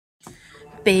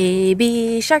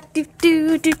Baby shark do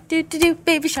do do do do do.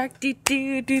 Baby shark do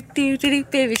do do do do do.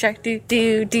 Baby shark do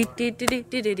do do do do do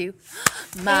do do do.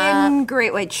 And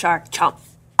great white shark chomp.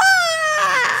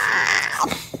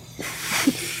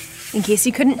 In case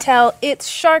you couldn't tell, it's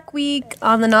Shark Week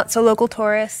on the Not So Local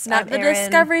Tourists. Not the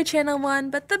Discovery Channel one,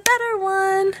 but the better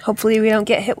one. Hopefully we don't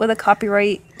get hit with a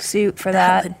copyright suit for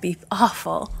that. That would be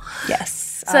awful.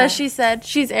 Yes. So she said,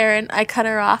 she's Erin. I cut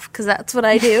her off because that's what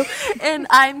I do. And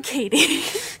I'm Katie.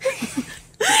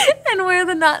 And we're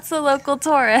the Not So Local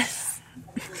Tourists.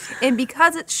 And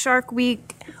because it's Shark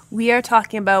Week, we are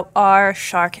talking about our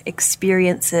shark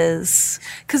experiences.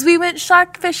 Because we went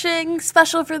shark fishing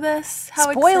special for this. How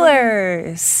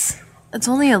Spoilers! Exciting. It's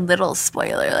only a little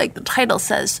spoiler. Like the title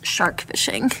says shark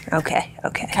fishing. Okay.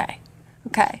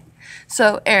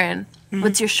 So, Erin,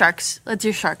 what's your shark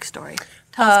story?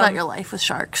 Tell us about your life with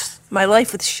sharks. My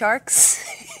life with sharks?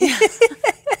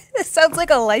 It sounds like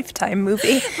a Lifetime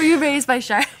movie. Were you raised by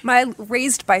sharks?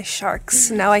 Raised by sharks.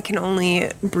 Now I can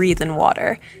only breathe in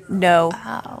water. No.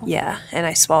 Wow. Yeah, and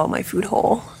I swallow my food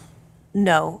whole.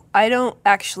 No, I don't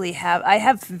actually have. I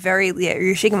have very. Yeah,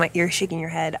 you're shaking your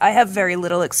head. I have very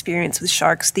little experience with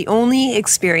sharks. The only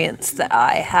experience that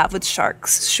I have with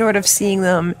sharks, short of seeing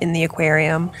them in the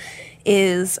aquarium,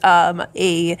 is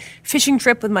a fishing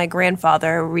trip with my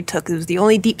grandfather. It was the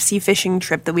only deep sea fishing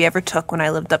trip that we ever took when I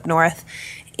lived up north.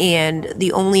 And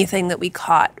the only thing that we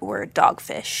caught were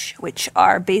dogfish, which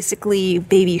are basically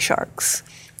baby sharks.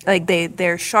 Like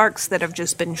they're sharks that have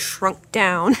just been shrunk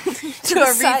down to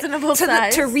a reasonable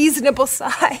size. To reasonable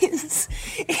size,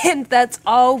 and that's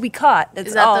all we caught.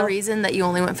 Is that the reason that you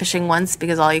only went fishing once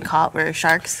because all you caught were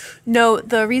sharks? No,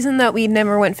 the reason that we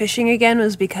never went fishing again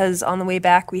was because on the way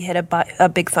back we hit a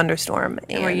big thunderstorm,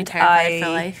 and were you terrified for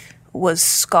life? Was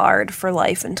scarred for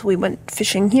life until we went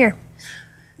fishing here.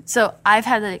 So I've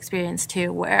had that experience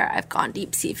too where I've gone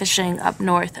deep sea fishing up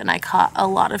north and I caught a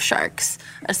lot of sharks,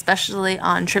 especially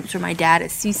on trips where my dad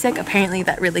is seasick. Apparently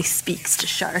that really speaks to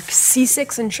sharks.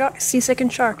 Seasick and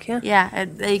shark, yeah. Yeah,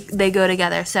 they go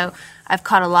together. So I've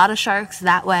caught a lot of sharks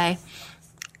that way.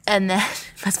 And then,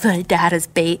 must put my dad as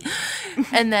bait.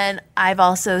 And then I've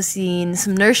also seen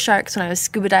some nurse sharks when I was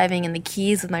scuba diving in the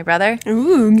Keys with my brother.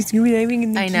 Ooh, scuba diving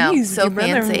in the Keys. I know, so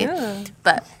fancy. Yeah.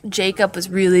 But Jacob was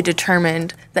really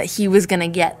determined that he was going to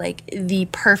get, like, the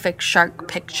perfect shark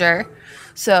picture.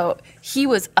 So he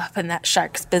was up in that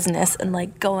shark's business and,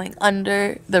 like, going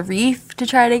under the reef to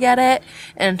try to get it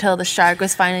until the shark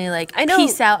was finally like,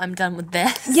 peace out, I'm done with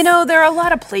this. You know, there are a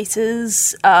lot of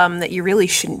places that you really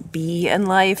shouldn't be in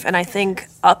life, and I think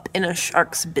up in a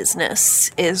shark's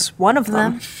business is one of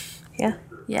them. Yeah.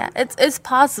 Yeah, it's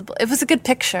possible. It was a good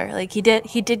picture. Like, he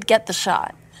did get the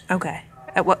shot. Okay.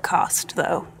 At what cost,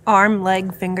 though? Arm,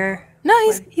 leg, finger?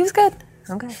 No, he was good.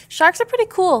 Okay. Sharks are pretty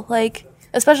cool, like...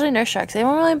 Especially nurse sharks. They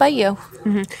won't really bite you.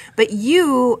 Mm-hmm. But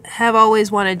you have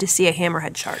always wanted to see a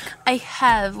hammerhead shark. I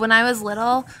have. When I was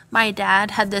little, my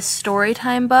dad had this story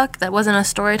time book that wasn't a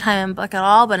story time book at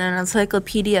all, but an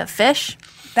encyclopedia of fish.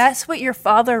 That's what your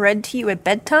father read to you at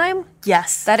bedtime?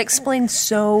 Yes. That explains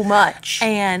so much.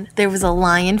 And there was a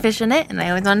lionfish in it, and I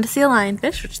always wanted to see a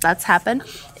lionfish, which that's happened.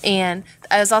 And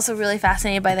I was also really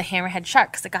fascinated by the hammerhead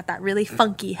shark because it got that really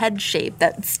funky head shape.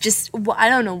 That's just, I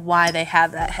don't know why they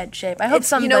have that head shape. I hope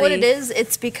somebody... You know what it is?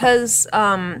 It's because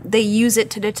they use it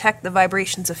to detect the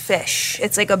vibrations of fish.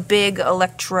 It's like a big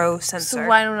electro sensor. So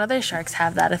why don't other sharks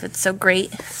have that if it's so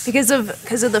great? Because of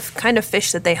the kind of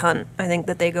fish that they hunt. I think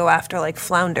that they go after like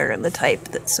flounder and the type.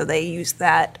 So they use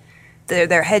that.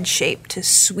 Their head shape to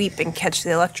sweep and catch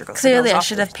the electrical signals. Clearly, I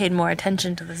should have paid more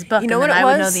attention to this book. You know what it was? I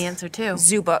would know the answer too.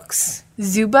 Zoo books.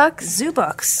 Zoo books? Zoo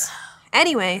books.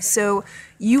 Anyway, so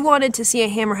you wanted to see a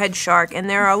hammerhead shark, and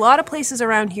there are a lot of places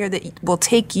around here that will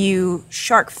take you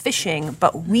shark fishing,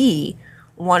 but we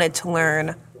wanted to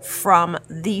learn from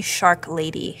the shark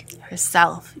lady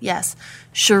herself. Yes,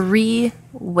 Cheri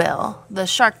Will, the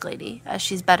shark lady, as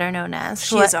she's better known as.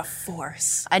 She is a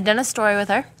force. I'd done a story with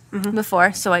her.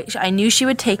 Before, so I knew she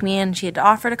would take me, and she had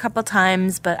offered a couple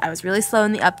times, but I was really slow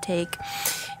in the uptake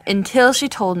until she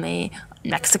told me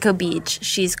Mexico Beach,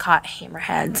 she's caught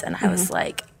hammerheads, and I was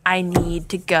like, I need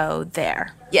to go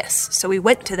there. Yes, so we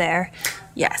went to there.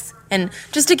 Yes, and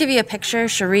just to give you a picture,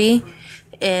 Cheri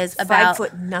is about 5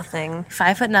 foot nothing.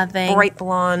 5 foot nothing. Bright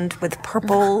blonde with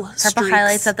purple streaks.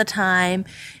 Highlights at the time.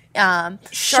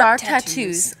 Shark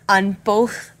tattoos on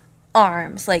both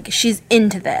arms. Like, she's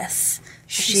into this.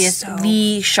 She is so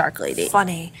the shark lady.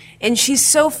 Funny. And she's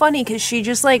so funny because she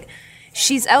just, like,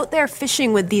 she's out there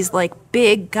fishing with these like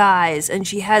big guys, and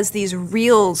she has these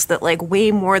reels that like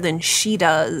weigh more than she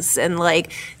does, and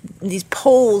like these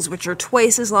poles which are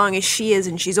twice as long as she is,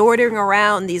 and she's ordering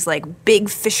around these like big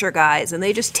fisher guys, and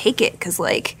they just take it because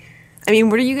like, I mean,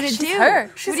 what are you gonna do?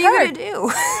 What are you gonna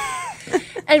do?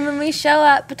 And when we show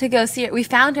up to go see her, we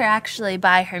found her actually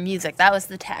by her music. That was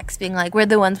the text, being like, we're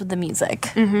the ones with the music.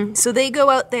 Mm-hmm. So they go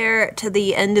out there to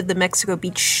the end of the Mexico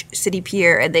Beach City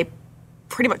Pier, and they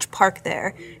pretty much park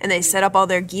there, and they set up all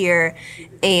their gear.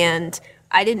 And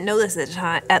I didn't know this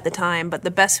at the time, but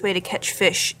the best way to catch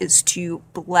fish is to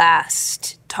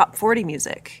blast top 40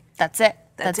 music. That's it.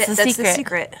 That's it. That's secret. the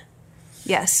secret.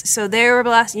 Yes. So they were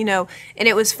blasting, and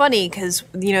it was funny because,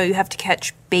 you have to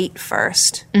catch bait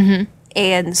first. Mm-hmm.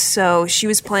 And so she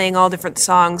was playing all different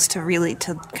songs to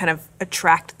kind of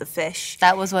attract the fish.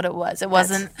 That was what it was. It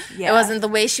wasn't the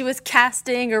way she was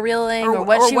casting or reeling or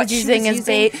what she was using as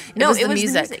bait. No, it was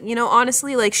the music.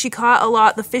 Honestly, like she caught a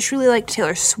lot. The fish really liked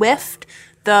Taylor Swift.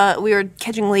 We were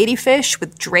catching ladyfish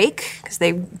with Drake because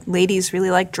ladies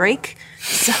really like Drake.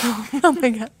 So, oh my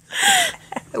God.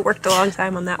 I worked a long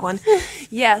time on that one.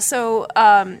 Yeah, so...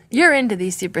 You're into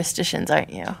these superstitions,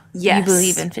 aren't you? Yes. You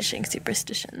believe in fishing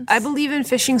superstitions. I believe in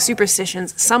fishing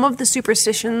superstitions. Some of the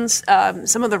superstitions,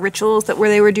 some of the rituals that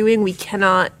they were doing, we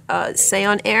cannot say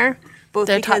on air.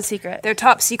 They're top secret. They're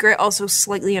top secret, also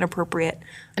slightly inappropriate.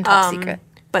 And top secret.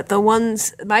 But the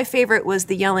ones, my favorite was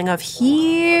the yelling of,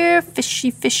 here,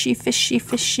 fishy, fishy, fishy,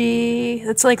 fishy.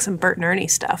 That's like some Bert and Ernie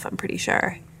stuff, I'm pretty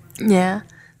sure. Yeah.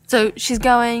 So she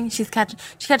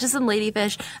catches some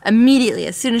ladyfish. Immediately,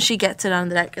 as soon as she gets it on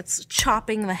the deck, it's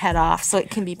chopping the head off so it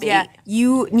can be bait. Yeah,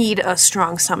 you need a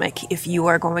strong stomach if you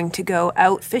are going to go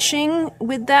out fishing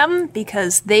with them,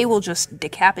 because they will just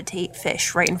decapitate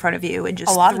fish right in front of you and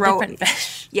just a lot of different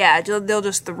fish. Yeah, they'll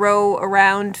just throw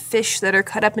around fish that are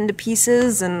cut up into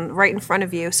pieces and right in front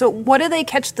of you. So what do they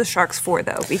catch the sharks for,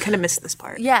 though? We kind of missed this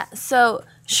part. Yeah, so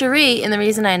Cheri, and the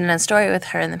reason I did a story with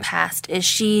her in the past, is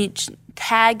she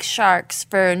tags sharks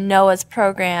for NOAA's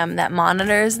program that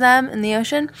monitors them in the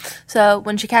ocean. So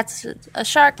when she catches a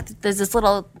shark, there's this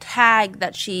little tag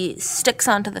that she sticks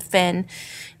onto the fin,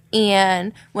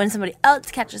 and when somebody else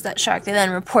catches that shark, they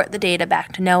then report the data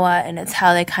back to NOAA, and it's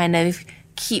how they kind of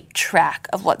keep track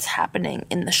of what's happening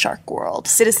in the shark world.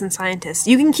 Citizen scientists.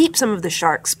 You can keep some of the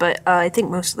sharks, but I think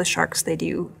most of the sharks they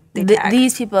tag.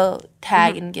 These people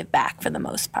tag and give back for the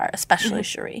most part, especially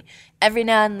Cheri. Every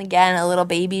now and again, a little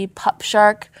baby pup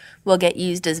shark will get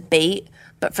used as bait,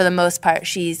 but for the most part,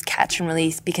 she's catch and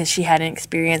release because she had an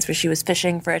experience where she was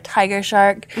fishing for a tiger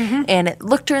shark, and it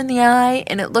looked her in the eye,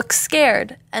 and it looked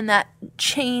scared, and that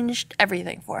changed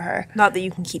everything for her. Not that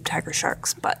you can keep tiger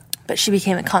sharks, but she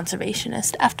became a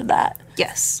conservationist after that.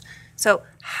 Yes. So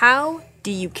how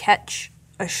do you catch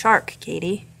a shark,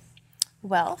 Katie?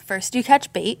 Well, first you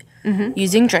catch bait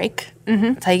using Drake.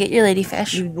 That's how you get your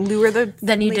ladyfish. You lure the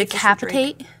Then you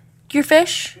decapitate your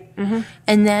fish. And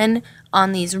then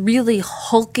on these really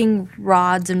hulking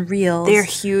rods and reels. They're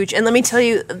huge. And let me tell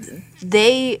you,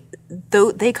 they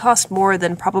cost more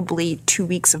than probably 2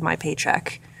 weeks of my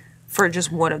paycheck for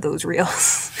just one of those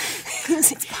reels.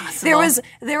 It's possible.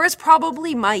 There was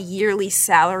probably my yearly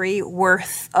salary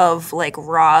worth of like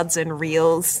rods and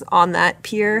reels on that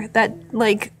pier. That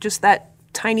like just that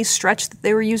tiny stretch that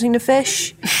they were using to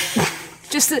fish.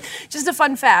 just a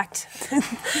fun fact.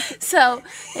 So,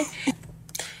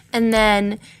 and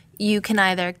then you can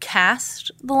either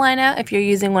cast the line out if you're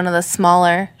using one of the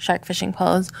smaller shark fishing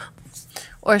poles,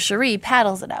 or Cheri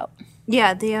paddles it out.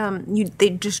 Yeah, they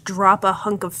just drop a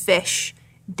hunk of fish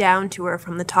down to her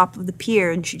from the top of the pier,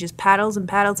 and she just paddles and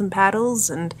paddles and paddles,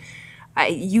 and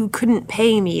you couldn't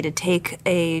pay me to take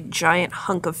a giant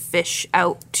hunk of fish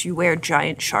out to where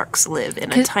giant sharks live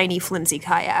in a tiny flimsy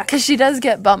kayak. Because she does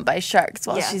get bumped by sharks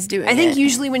while she's doing it. I think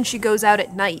usually when she goes out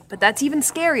at night, but that's even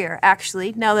scarier,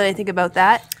 actually, now that I think about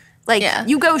that. Like,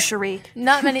 you go, Cheri.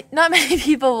 Not many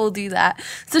people will do that.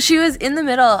 So she was in the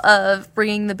middle of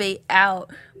bringing the bait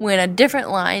out when a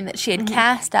different line that she had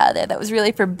cast out of there that was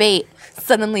really for bait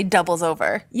suddenly doubles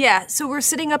over. Yeah, so we're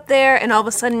sitting up there, and all of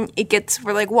a sudden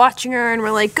we're like watching her, and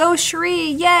we're like, go, Cheri,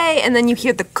 yay! And then you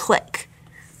hear the click.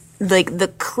 Like the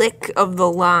click of the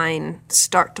line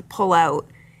start to pull out,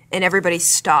 and everybody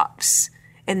stops,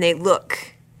 and they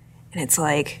look, and it's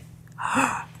like,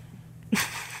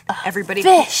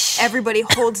 Everybody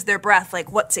holds their breath like,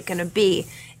 what's it going to be?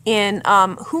 And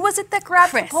who was it that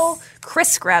grabbed the pole?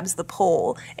 Chris grabs the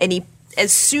pole, and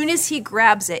as soon as he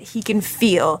grabs it, he can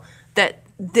feel that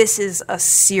this is a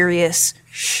serious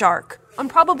shark on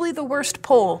probably the worst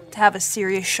pole to have a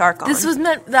serious shark on.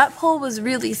 That pole was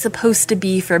really supposed to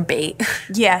be for bait.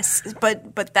 Yes,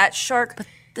 but that shark... But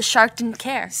the shark didn't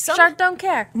care. Shark don't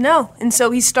care. No, and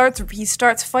so he starts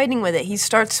fighting with it. He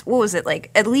starts, what was it, like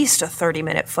at least a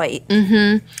 30-minute fight.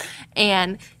 Mm-hmm.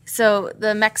 And so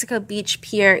the Mexico Beach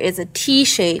Pier is a T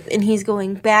shape, and he's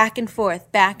going back and forth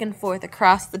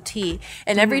across the T.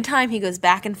 And every time he goes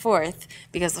back and forth,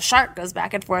 because the shark goes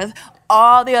back and forth,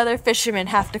 all the other fishermen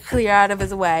have to clear out of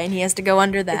his way, and he has to go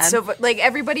under them. So, like,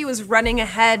 everybody was running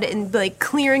ahead and, like,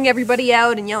 clearing everybody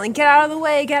out and yelling, get out of the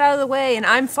way, get out of the way. And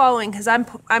I'm following, because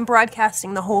I'm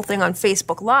broadcasting the whole thing on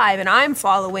Facebook Live, and I'm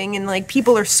following, and, like,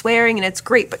 people are swearing, and it's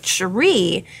great. But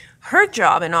Cheri, her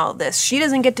job in all this, she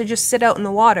doesn't get to just sit out in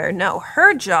the water. No,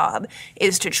 her job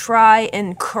is to try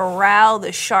and corral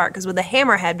the shark. Because with a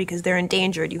hammerhead, because they're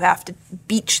endangered, you have to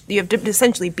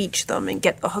essentially beach them and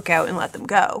get the hook out and let them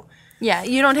go. Yeah,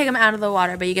 you don't take them out of the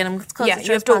water, but you get them close. Yeah,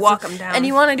 you have to walk them down. And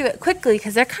you want to do it quickly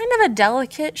because they're kind of a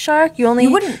delicate shark. You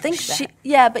wouldn't think that.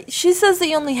 Yeah, but she says that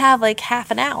you only have like half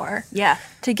an hour. Yeah.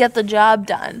 To get the job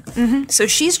done. Mm-hmm. So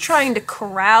she's trying to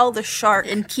corral the shark.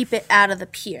 And keep it out of the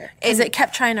pier. Because it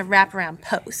kept trying to wrap around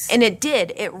posts. And it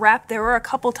did. It wrapped. There were a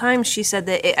couple times she said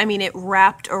that, it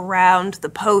wrapped around the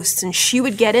posts. And she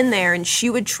would get in there and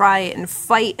she would try and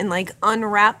fight and like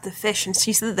unwrap the fish. And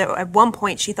she said that at one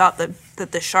point she thought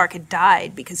that the shark had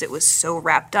died because it was so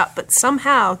wrapped up. But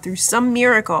somehow, through some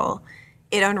miracle,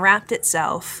 it unwrapped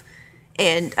itself.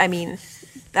 And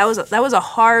that was a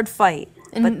hard fight.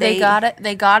 And but they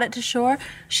got it to shore.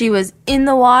 She was in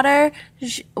the water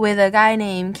with a guy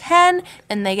named Ken,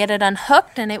 and they get it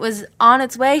unhooked, and it was on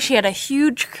its way. She had a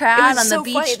huge crowd on the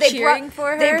beach cheering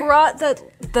for her. They brought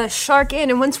the shark in,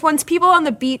 and once people on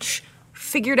the beach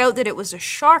figured out that it was a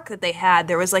shark that they had,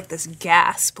 there was like this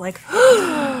gasp, like,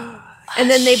 and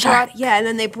then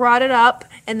they brought it up,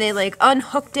 and they like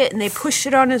unhooked it, and they pushed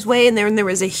it on his way, and there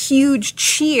was a huge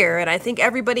cheer, and I think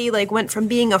everybody like went from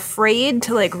being afraid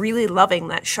to like really loving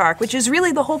that shark, which is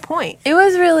really the whole point. It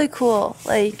was really cool.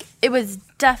 Like, it was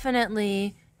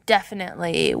definitely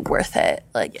worth it.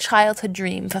 Like, childhood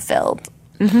dream fulfilled.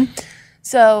 Mm-hmm.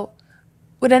 So,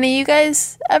 would any of you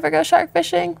guys ever go shark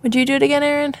fishing? Would you do it again,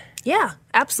 Erin? Yeah,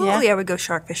 absolutely. Yeah. I would go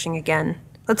shark fishing again.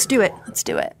 Let's do it. Let's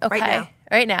do it. Okay.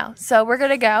 Right now. So we're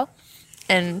going to go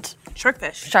and... Shark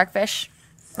fish.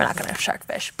 We're not going to shark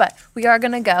fish, but we are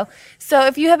going to go. So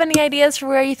if you have any ideas for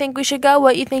where you think we should go,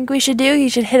 what you think we should do, you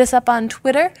should hit us up on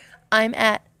Twitter. I'm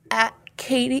at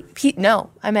Katie...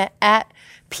 I'm at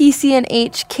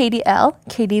PCNHKDL,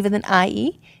 Katie with an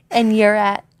IE, and you're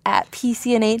at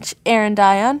PCNH Erin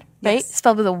Dion, right? Yes.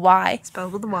 Spelled with a Y.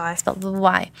 Spelled with a Y. Spelled with a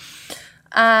Y.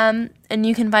 And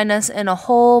you can find us in a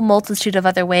whole multitude of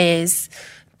other ways,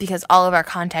 because all of our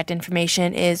contact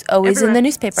information is always everywhere. In the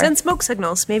newspaper. Send smoke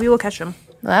signals. Maybe we'll catch them.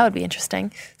 Well, that would be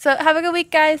interesting. So have a good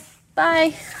week, guys.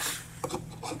 Bye.